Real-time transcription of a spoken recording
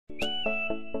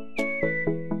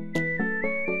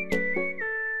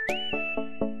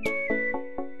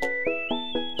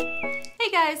Hey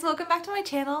guys, welcome back to my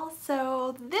channel.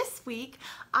 So this week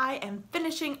I am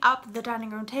finishing up the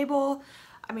dining room table.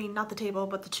 I mean, not the table,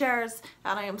 but the chairs,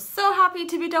 and I am so happy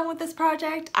to be done with this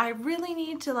project. I really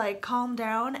need to calm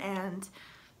down and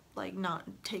not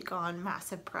take on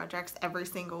massive projects every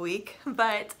single week,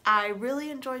 but I really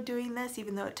enjoyed doing this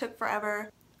even though it took forever.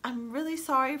 I'm really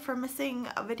sorry for missing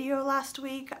a video last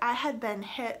week. I had been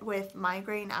hit with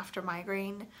migraine after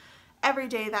migraine every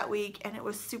day that week, and it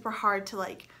was super hard to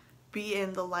be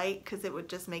in the light because it would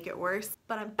just make it worse.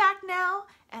 But I'm back now,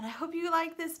 and I hope you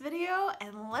like this video,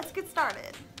 and let's get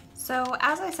started. So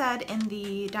as I said in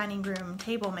the dining room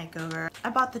table makeover,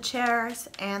 I bought the chairs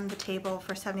and the table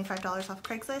for $75 off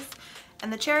Craigslist,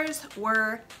 and the chairs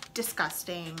were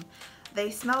disgusting. They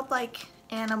smelled like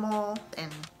animal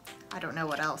and I don't know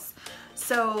what else.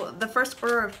 So the first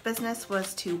order of business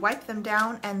was to wipe them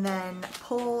down and then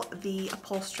pull the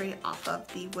upholstery off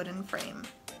of the wooden frame.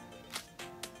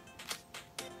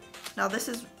 Now this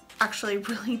is actually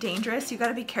really dangerous. You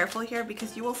gotta be careful here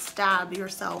because you will stab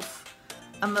yourself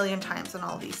a million times on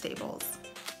all these staples.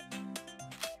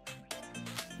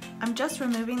 I'm just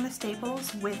removing the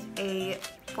staples with a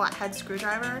flathead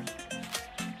screwdriver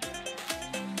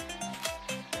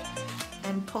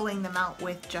and pulling them out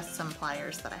with just some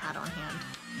pliers that I had on hand.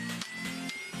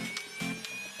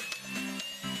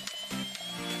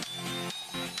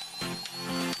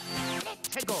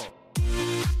 Let's go.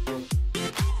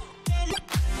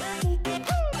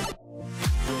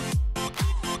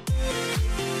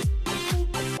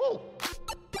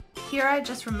 Here I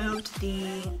just removed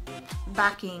the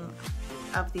backing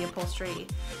of the upholstery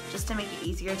just to make it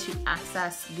easier to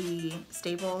access the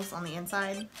staples on the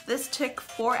inside. This took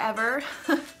forever.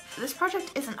 This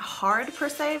project isn't hard per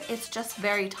se, it's just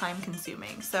very time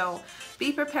consuming. So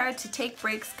be prepared to take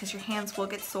breaks because your hands will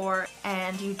get sore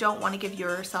and you don't want to give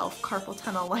yourself carpal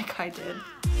tunnel like I did.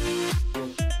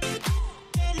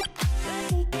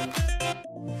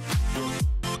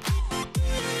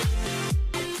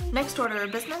 Next order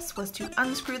of business was to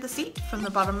unscrew the seat from the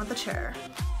bottom of the chair.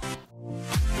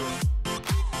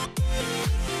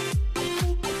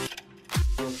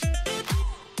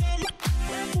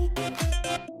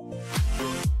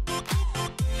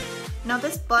 Now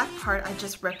this black part I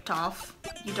just ripped off.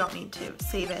 You don't need to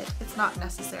save it. It's not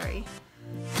necessary.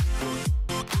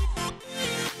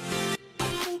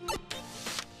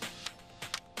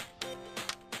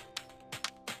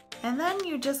 And then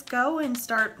you just go and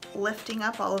start lifting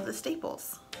up all of the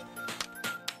staples.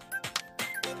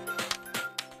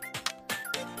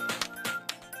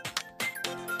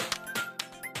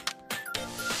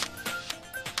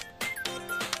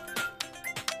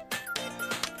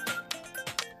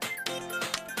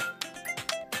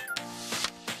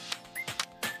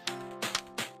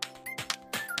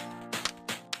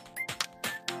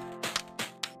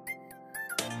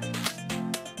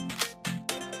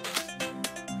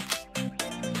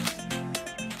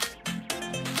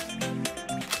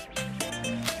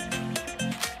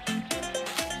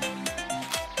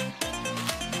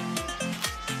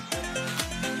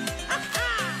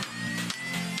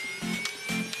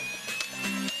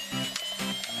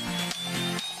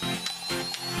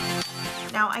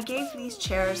 Now I gave these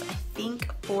chairs, I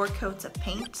think, 4 coats of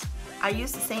paint. I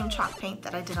used the same chalk paint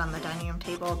that I did on the dining room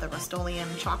table, the Rust-Oleum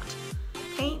chalked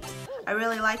paint. I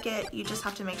really like it. You just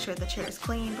have to make sure the chair is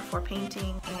clean before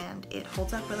painting, and it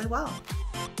holds up really well.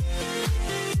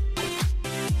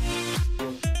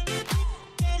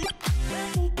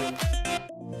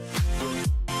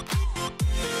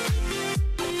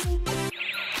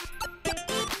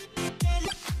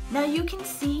 Now you can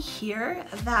see here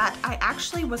that I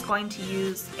actually was going to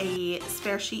use a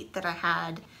spare sheet that I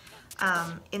had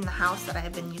in the house that I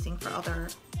have been using for other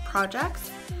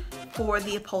projects for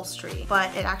the upholstery,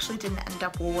 but it actually didn't end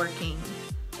up working.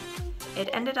 It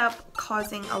ended up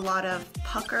causing a lot of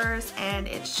puckers and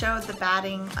it showed the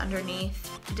batting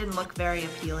underneath. It didn't look very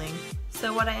appealing.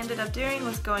 So what I ended up doing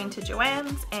was going to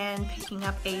Joann's and picking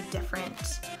up a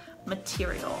different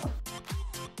material.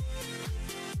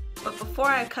 But before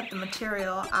I cut the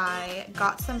material, I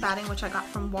got some batting, which I got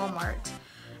from Walmart,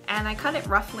 and I cut it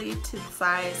roughly to the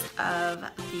size of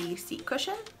the seat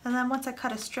cushion. And then once I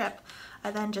cut a strip, I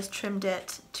then just trimmed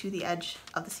it to the edge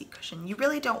of the seat cushion. You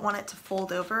really don't want it to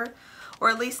fold over,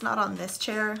 or at least not on this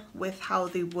chair with how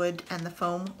the wood and the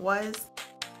foam was.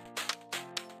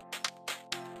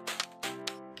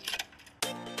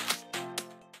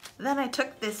 Then I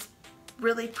took this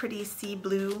really pretty sea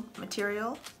blue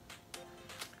material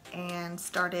and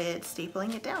started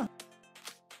stapling it down.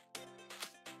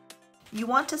 You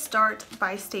want to start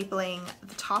by stapling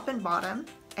the top and bottom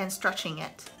and stretching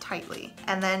it tightly,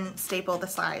 and then staple the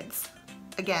sides.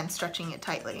 Again, stretching it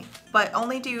tightly. But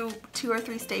only do 2 or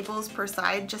 3 staples per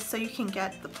side just so you can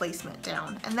get the placement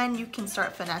down. And then you can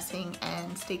start finessing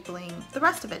and stapling the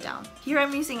rest of it down. Here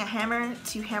I'm using a hammer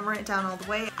to hammer it down all the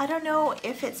way. I don't know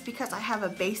if it's because I have a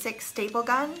basic staple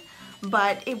gun,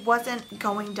 but it wasn't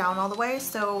going down all the way,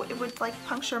 so it would like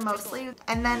puncture mostly,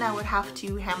 and then I would have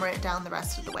to hammer it down the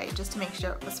rest of the way just to make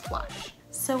sure it was flush.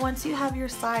 So once you have your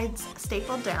sides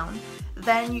stapled down,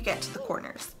 then you get to the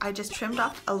corners. I just trimmed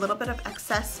off a little bit of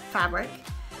excess fabric,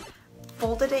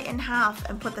 folded it in half,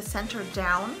 and put the center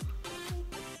down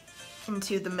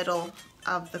into the middle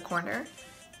of the corner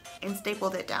and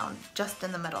stapled it down just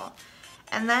in the middle.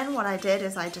 And then what I did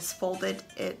is I just folded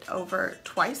it over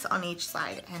twice on each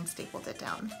side and stapled it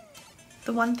down.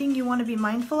 The one thing you want to be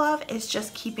mindful of is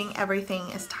just keeping everything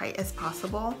as tight as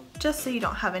possible, just so you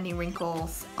don't have any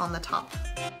wrinkles on the top.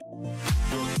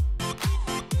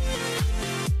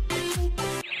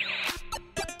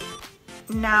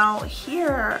 Now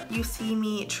here you see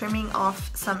me trimming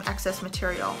off some excess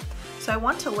material. So I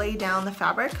want to lay down the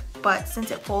fabric, but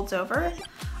since it folds over,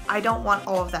 I don't want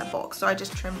all of that bulk, so I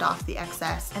just trimmed off the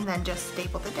excess and then just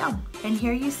stapled it down. And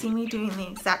here you see me doing the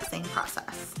exact same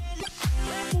process.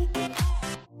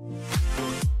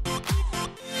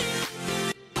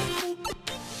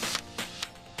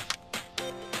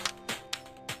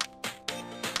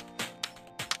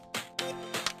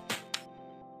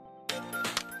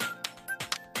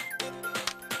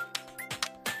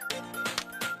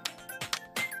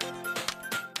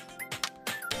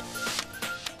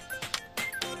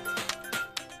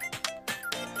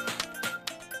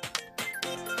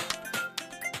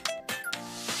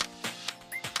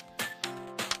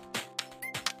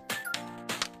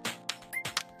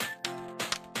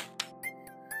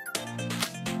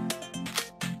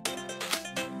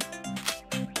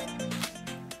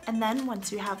 And then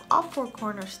once you have all 4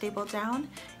 corners stapled down,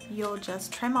 you'll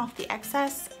just trim off the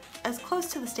excess as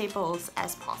close to the staples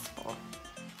as possible.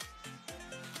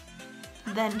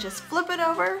 Then just flip it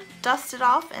over, dust it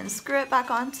off, and screw it back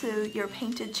onto your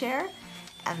painted chair,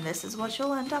 and this is what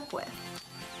you'll end up with.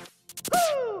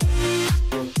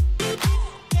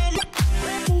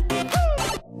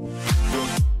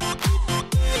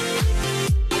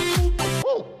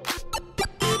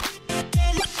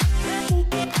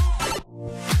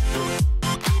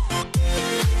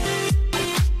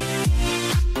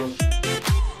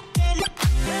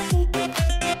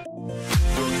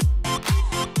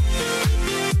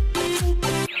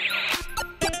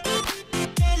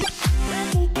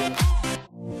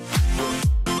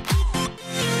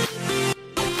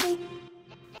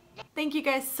 Thank you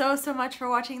guys so much for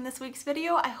watching this week's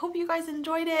video. I hope you guys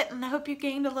enjoyed it, and I hope you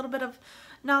gained a little bit of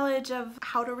knowledge of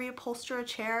how to reupholster a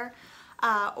chair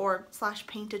or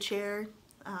paint a chair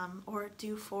or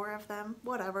do 4 of them,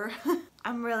 whatever.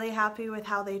 I'm really happy with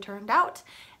how they turned out,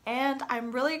 and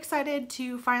I'm really excited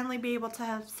to finally be able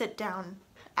to sit down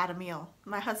at a meal.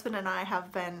 My husband and I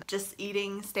have been just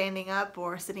eating standing up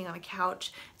or sitting on a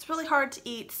couch. It's really hard to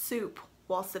eat soup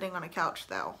while sitting on a couch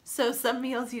though. So some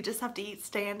meals you just have to eat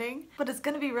standing, but it's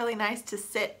gonna be really nice to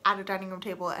sit at a dining room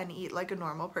table and eat like a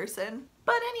normal person.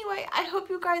 But anyway, I hope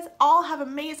you guys all have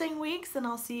amazing weeks, and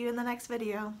I'll see you in the next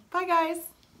video. Bye guys!